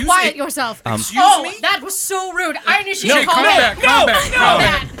 Excuse quiet me? yourself. Excuse oh, me? that was so rude. I initiate No, combat.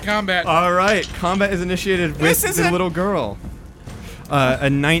 combat. All right, combat is initiated with the little girl. A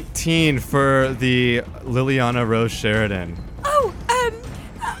 19 for the Liliana Rose Sheridan. Oh,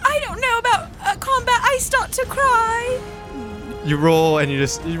 I don't know about combat. I start to cry. You roll and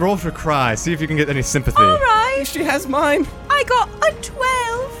you roll for cry. See if you can get any sympathy. All right. She has mine. I got a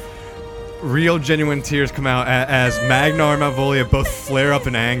 12. Real genuine tears come out as Magnar and Malvolia both flare up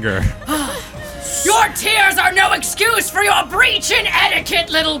in anger. Your tears are no excuse for your breach in etiquette,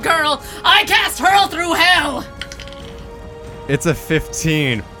 little girl. I cast hurl through hell. It's a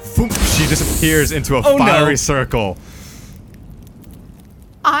 15. Boom, she disappears into a Oh, no. fiery circle.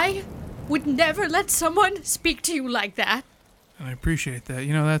 I would never let someone speak to you like that. And I appreciate that.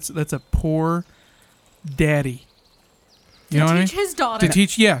 You know, that's a poor daddy. You know what I mean? Teach his daughter. To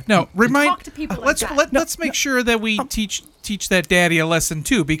teach, yeah. No, remind. talk to people like that. Let's make sure that we teach that daddy a lesson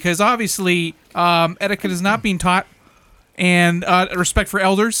too, because obviously etiquette is not being taught, and respect for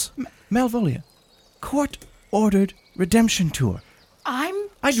elders. Malvolia, court-ordered redemption tour.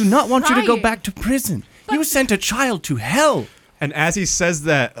 I do not want you to go trying. back to prison. You sent a child to hell. And as he says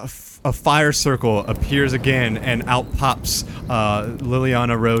that, a fire circle appears again, and out pops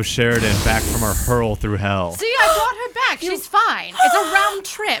Liliana Rose Sheridan back from her hurl through hell. See, I brought her back. She's fine. It's a round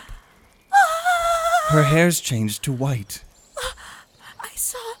trip. Her hair's changed to white. I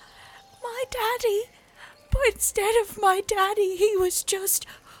saw my daddy, but instead of my daddy, he was just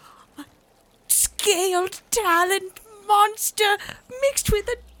a scaled talent monster mixed with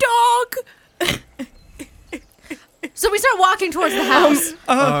a dog. So we start walking towards the house.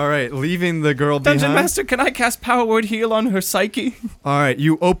 All right, leaving the girl Dungeon behind. Master, can I cast Power Word Heal on her psyche? All right,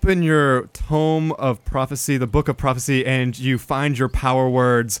 you open your tome of prophecy, the book of prophecy, and you find your power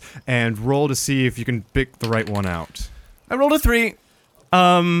words and roll to see if you can pick the right one out. I rolled a 3.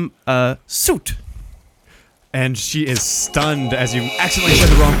 Suit. And she is stunned as you accidentally said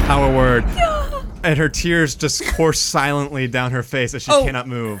the wrong power word. And her tears just course silently down her face as she cannot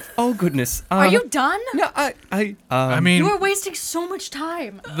move. Oh, goodness. Are you done? No, I mean, You are wasting so much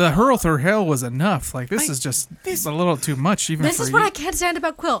time. the hurl through hell was enough. Like this is just a little too much, even This for is you. what I can't stand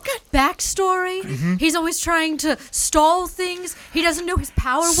about Quill. Backstory. He's always trying to stall things. He doesn't know his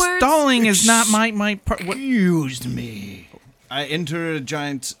power words. Stalling is not my part. What? Excuse me. I enter a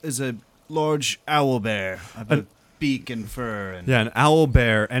giant as a large owl bear. I have a beak and fur. And Yeah, an owl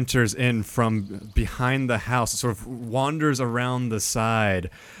bear enters in from behind the house. It sort of wanders around the side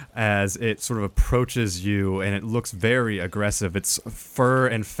as it sort of approaches you, and it looks very aggressive. Its fur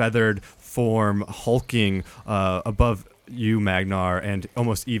and feathered form hulking above you, Magnar, and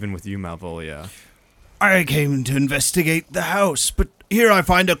almost even with you, Malvolia. I came to investigate the house, but here I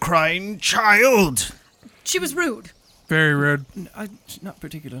find a crying child. She was rude. Very rude. Not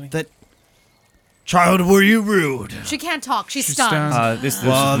particularly. That child, were you rude? She can't talk. She's She's stunned. stunned. This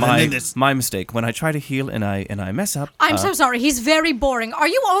Well, is then this- my mistake. When I try to heal and I mess up. I'm so sorry. He's very boring. Are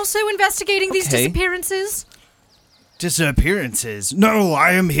you also investigating these Okay. disappearances? Disappearances? No,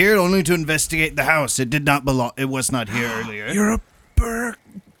 I am here only to investigate the house. It did not belong. It was not here earlier. You're a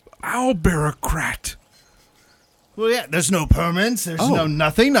owl bureaucrat. Well, yeah. There's no permits. There's no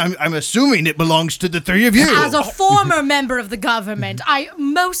nothing. I'm assuming it belongs to the three of you. As a former member of the government, I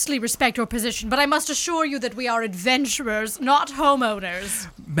mostly respect your position, but I must assure you that we are adventurers, not homeowners.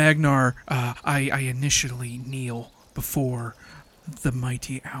 Magnar, I initially kneel before the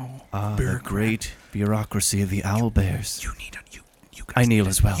mighty owl The bureaucrat. great bureaucracy of the owl bears. You need you guys I kneel need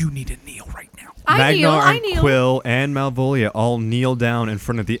as well. You need to kneel right now. I kneel. Magnar I and kneel. Quill and Malvolia all kneel down in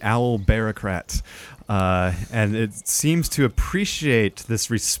front of the owl bureaucrat. And it seems to appreciate this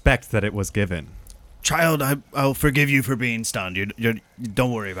respect that it was given. Child, I'll forgive you for being stunned. You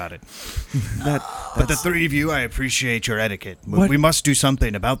don't worry about it. But the three of you, I appreciate your etiquette. We must do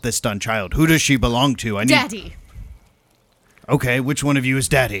something about this stunned child. Who does she belong to? I need. Daddy. Okay, which one of you is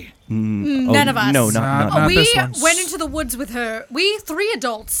Daddy? None of us. No, not. Not We this one. went into the woods with her. We three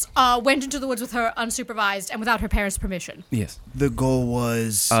adults went into the woods with her unsupervised and without her parents' permission. Yes. The goal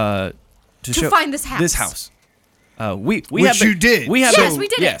was. To find this house. This house. We Which have been- you did. We have Yes, been- we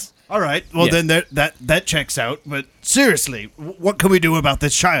did yes. All right. Well, Yeah. then that checks out. But seriously, what can we do about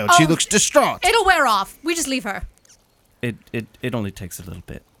this child? She Oh, looks distraught. It'll wear off. We just leave her. It only takes a little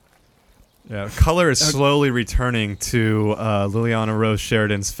bit. Yeah, color is slowly returning to Liliana Rose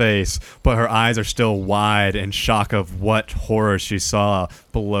Sheridan's face, but her eyes are still wide in shock of what horror she saw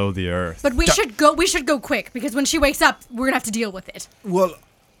below the earth. But we should go. We should go quick because when she wakes up, we're gonna have to deal with it. Well,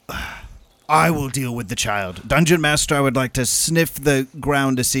 I will deal with the child. Dungeon Master, I would like to sniff the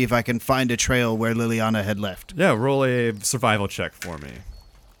ground to see if I can find a trail where Liliana had left. Yeah, roll a survival check for me.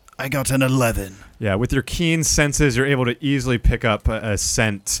 I got an 11. Yeah, with your keen senses, you're able to easily pick up a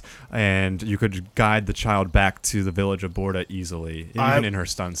scent, and you could guide the child back to the village of Borda easily, even in her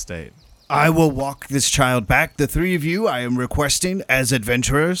stunned state. I will walk this child back. The three of you, I am requesting, as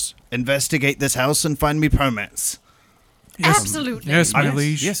adventurers, investigate this house and find me permits. Absolutely. Yes, my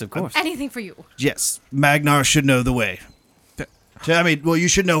liege. Yes, of course. Anything for you. Yes, Magnar should know the way. Th- I mean, well, you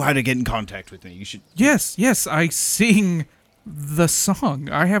should know how to get in contact with me. You should. Yes, I sing the song.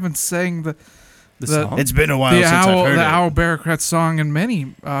 I haven't sang the song? It's been a while the since I've owl heard the it. owl bureaucrat song in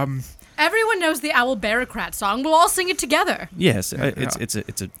many. And Everyone knows the Owl Barracrat song. We'll all sing it together. Yes, it's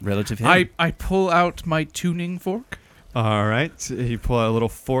a relative hymn. I pull out my tuning fork. All right. You pull out a little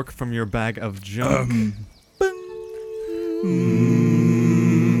fork from your bag of junk.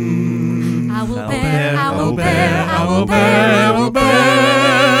 Owl bear, owl bear, owl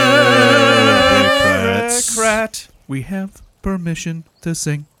Barracrat. We have permission to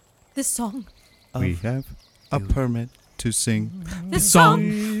sing This song. We have a permit to sing This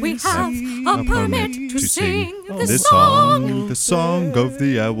song. We have a permit to sing this song. the song of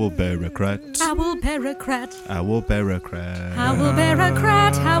the Owl Barracrat. Owl Barracrat. Owl Barracrat. Owl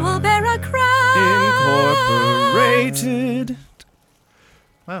Barracrat. Owl Barracrat. Incorporated.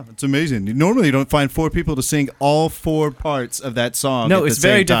 Wow, it's amazing. Normally you don't find 4 people to sing all 4 parts of that song. No, at it's the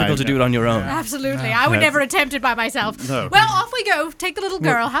same very time. difficult to do it on your own. Absolutely. I would never attempt it by myself. No. Well, off we go. Take the little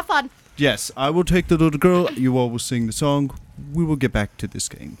girl. Have fun. Yes, I will take the little girl. You all will sing the song. We will get back to this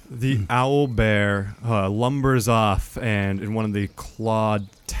game. The owl bear lumbers off, and in one of the clawed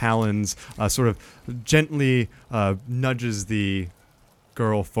talons, sort of gently nudges the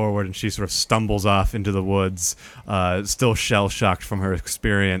girl forward, and she sort of stumbles off into the woods, still shell-shocked from her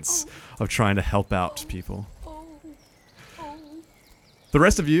experience of trying to help out people. The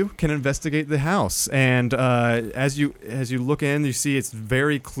rest of you can investigate the house, and as you look in, you see it's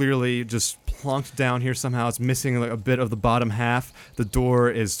very clearly just plonked down here somehow. It's missing like a bit of the bottom half. The door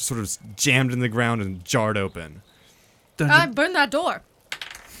is sort of jammed in the ground and jarred open. Burn that door.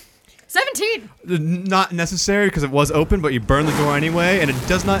 17. Not necessary because it was open, but you burn the door anyway, and it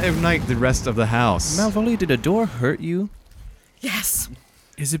does not ignite the rest of the house. Malvolio, did a door hurt you? Yes.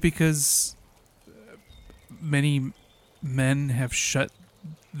 Is it because many men have shut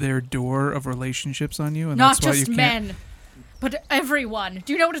their door of relationships on you, and Not that's why just you can't? men, but everyone.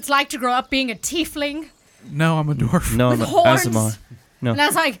 Do you know what it's like to grow up being a tiefling? No, I'm a dwarf. No, With I'm horns. Azamar. No. And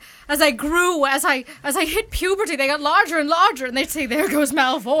as I grew, as I hit puberty, they got larger and larger, and they'd say, "There goes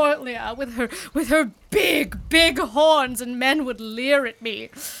Malvolio with her big horns," and men would leer at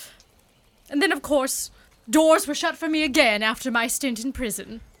me. And then, of course, doors were shut for me again after my stint in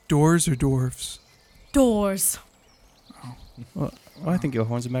prison. Doors or dwarves? Doors. Well, I think your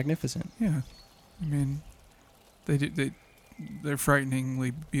horns are magnificent. Yeah, I mean, they're frighteningly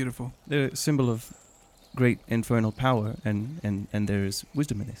beautiful. They're a symbol of great infernal power, and there's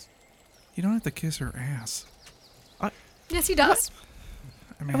wisdom in this. You don't have to kiss her ass. Yes, he does.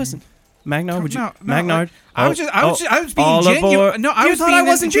 I mean, I wasn't. Magnar, would you? No, Magnard? I was being all genuine. aboard. No, I You was thought being I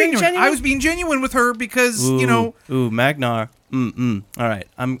wasn't being genuine? I was being genuine with her because you know. Ooh, Magnar. All right,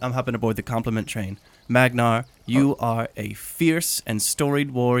 I'm hopping aboard the compliment train. Magnar, you are a fierce and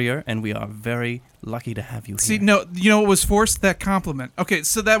storied warrior, and we are very lucky to have you here. See, no, you know what was forced? That compliment. Okay,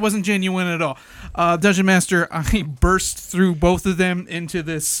 so that wasn't genuine at all. Dungeon Master, I burst through both of them into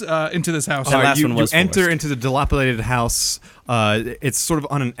this house. That last you one was enter forced. into the dilapidated house. It's sort of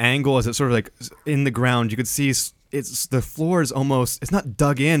on an angle, as it's sort of like in the ground. You could see it's the floor is almost, it's not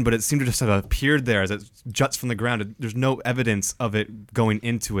dug in, but it seemed to just have appeared there as it juts from the ground. There's no evidence of it going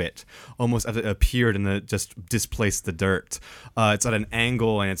into it, almost as it appeared and just displaced the dirt. It's at an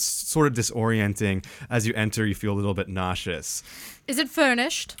angle, and it's sort of disorienting. As you enter, you feel a little bit nauseous. Is it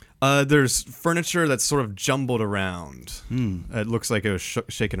furnished? There's furniture that's sort of jumbled around. It looks like it was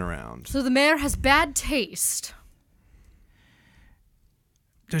shaken around. So the mayor has bad taste.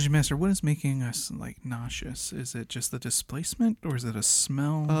 Dungeon Master, what is making us like nauseous? Is it just the displacement, or is it a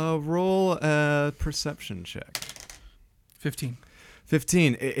smell? Roll a perception check. 15.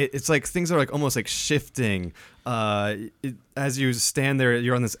 15. It's like things are like almost like shifting. As you stand there,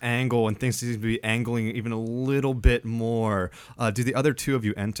 you're on this angle, and things seem to be angling even a little bit more. Do the other two of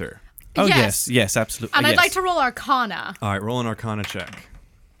you enter? Oh, yes, absolutely. And I'd yes. like to roll Arcana. All right, roll an Arcana check.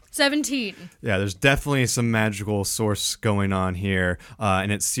 17. Yeah, there's definitely some magical source going on here, and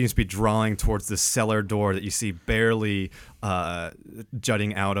it seems to be drawing towards the cellar door that you see barely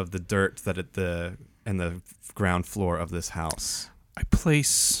jutting out of the dirt that at the ground floor of this house. I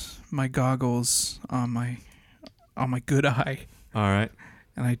place my goggles on my good eye, All right.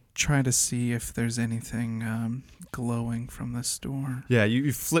 and I try to see if there's anything glowing from this door. Yeah,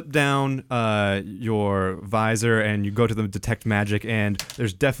 you flip down your visor and you go to the detect magic, and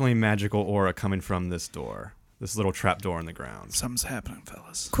there's definitely magical aura coming from this door, this little trap door in the ground. Something's happening,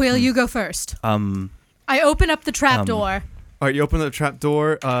 fellas. Quill, you go first. I open up the trap door, All right, you open the trap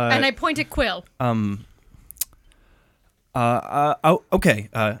door. and I point at Quill. Okay.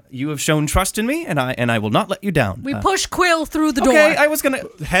 You have shown trust in me, and I will not let you down. We push Quill through the door. Okay, I was gonna.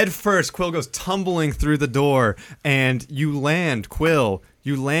 Head first, Quill goes tumbling through the door, and you land, Quill.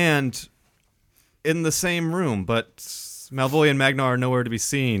 You land in the same room, but Malvolio and Magnar are nowhere to be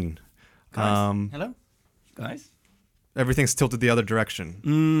seen. Hello? Guys? Everything's tilted the other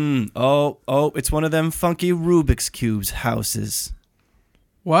direction. Oh, it's one of them funky Rubik's Cubes houses.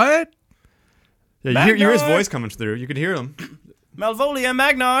 What? Yeah, you hear his Magnar! voice coming through. You could hear him. Malvolia,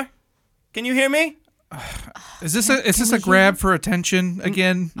 Magnar, can you hear me? Is this a grab for attention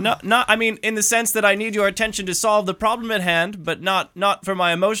again? No, I mean, in the sense that I need your attention to solve the problem at hand, but not for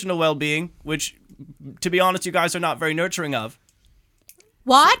my emotional well-being, which, to be honest, you guys are not very nurturing of.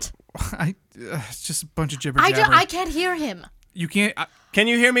 What? It's just a bunch of jibber I jabber. can't hear him. You can't. Can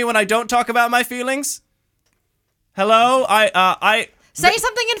you hear me when I don't talk about my feelings? Hello? Say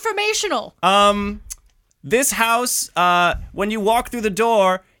something informational. This house, when you walk through the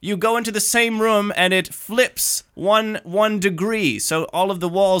door, you go into the same room and it flips one degree, so all of the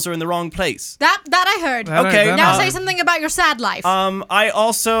walls are in the wrong place. That I heard. Okay, Now say something about your sad life. I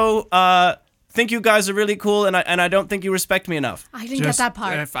also think you guys are really cool, and I don't think you respect me enough. I didn't get that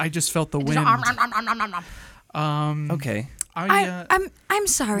part. I just felt the wind. Okay. I'm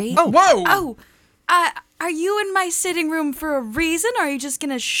sorry. Oh, whoa! Oh, are you in my sitting room for a reason, or are you just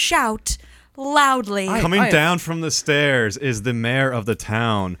gonna shout loudly? Coming down from the stairs is the mayor of the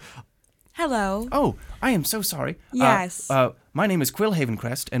town. Hello. Oh, I am so sorry. Yes. My name is Quill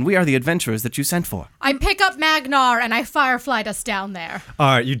Havencrest, and we are the adventurers that you sent for. I pick up Magnar and I fireflied us down there.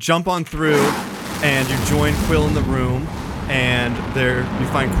 All right, you jump on through, and you join Quill in the room, and there you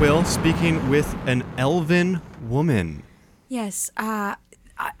find Quill speaking with an elven woman. Yes.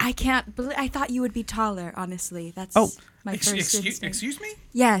 I can't believe. I thought you would be taller. Honestly, that's my first instinct. Excuse me?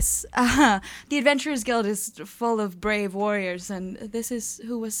 Yes. The Adventurers Guild is full of brave warriors, and this is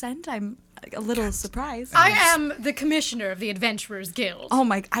who was sent. I'm a little surprised. I am the commissioner of the Adventurers Guild. Oh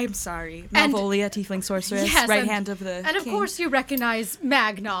my! I'm sorry. And- Malvolia, Tiefling Sorceress, Yes, right and- hand of the And of king. course you recognize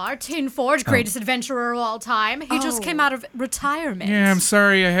Magnar, Tinforge, greatest adventurer of all time. He just came out of retirement. Yeah, I'm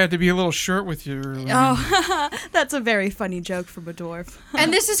sorry I had to be a little short with you earlier. Oh, that's a very funny joke from a dwarf.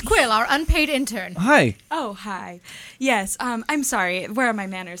 And this is Quill, our unpaid intern. Hi. Oh, hi. Yes, I'm sorry. Where are my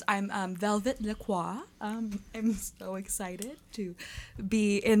manners? I'm Velvet Lacroix. I'm so excited to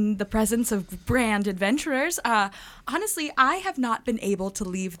be in the presence of grand adventurers. Honestly, I have not been able to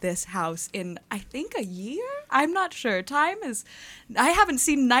leave this house in, I think, a year? I'm not sure. I haven't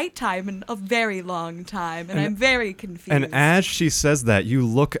seen nighttime in a very long time, and I'm very confused. And as she says that, you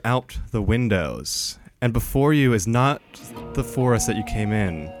look out the windows, and before you is not the forest that you came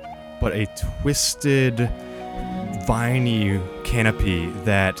in, but a twisted, viney canopy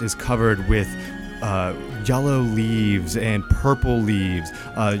that is covered with yellow leaves and purple leaves,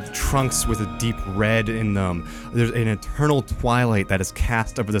 trunks with a deep red in them. There's an eternal twilight that is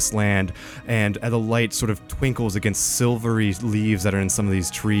cast over this land, and the light sort of twinkles against silvery leaves that are in some of these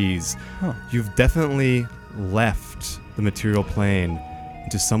trees. You've definitely left the material plane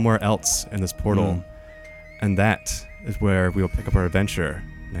into somewhere else in this portal, and that is where we will pick up our adventure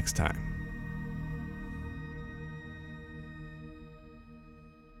next time.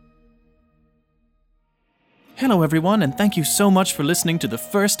 Hello everyone, and thank you so much for listening to the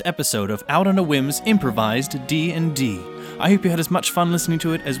first episode of Out on a Whim's improvised D&D. I hope you had as much fun listening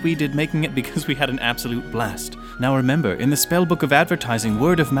to it as we did making it, because we had an absolute blast. Now remember, in the spellbook of advertising,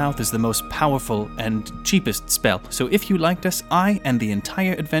 word of mouth is the most powerful and cheapest spell. So if you liked us, I and the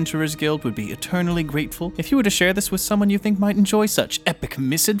entire Adventurers Guild would be eternally grateful if you were to share this with someone you think might enjoy such epic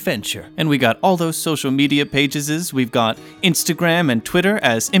misadventure. And we got all those social media pages. We've got Instagram and Twitter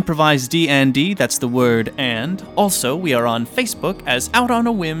as improvised D&D, that's the word and. Also, we are on Facebook as Out on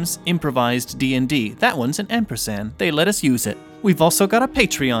a Whim's improvised D&D. That one's an ampersand. They let us use it. We've also got a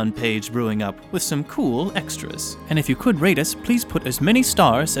Patreon page brewing up with some cool extras. And if you could rate us, please put as many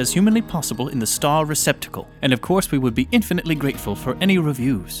stars as humanly possible in the star receptacle. And of course, we would be infinitely grateful for any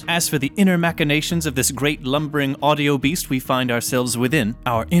reviews. As for the inner machinations of this great lumbering audio beast we find ourselves within,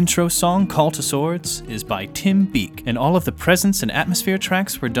 our intro song, Call to Swords, is by Tim Beek, and all of the presence and atmosphere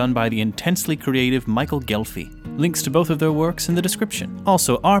tracks were done by the intensely creative Michael Gelfi. Links to both of their works in the description.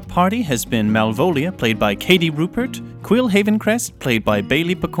 Also, our party has been Malvolia, played by Katie Rupert, Quill Havencrest, played by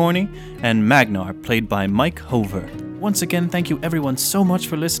Bailey Picorni, and Magnar, played by Mike Hover. Once again, thank you everyone so much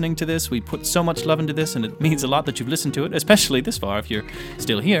for listening to this. We put so much love into this, and it means a lot that you've listened to it, especially this far if you're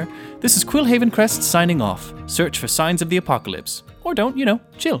still here. This is Quill Havencrest signing off. Search for signs of the apocalypse. Or don't,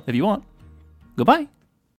 chill if you want. Goodbye.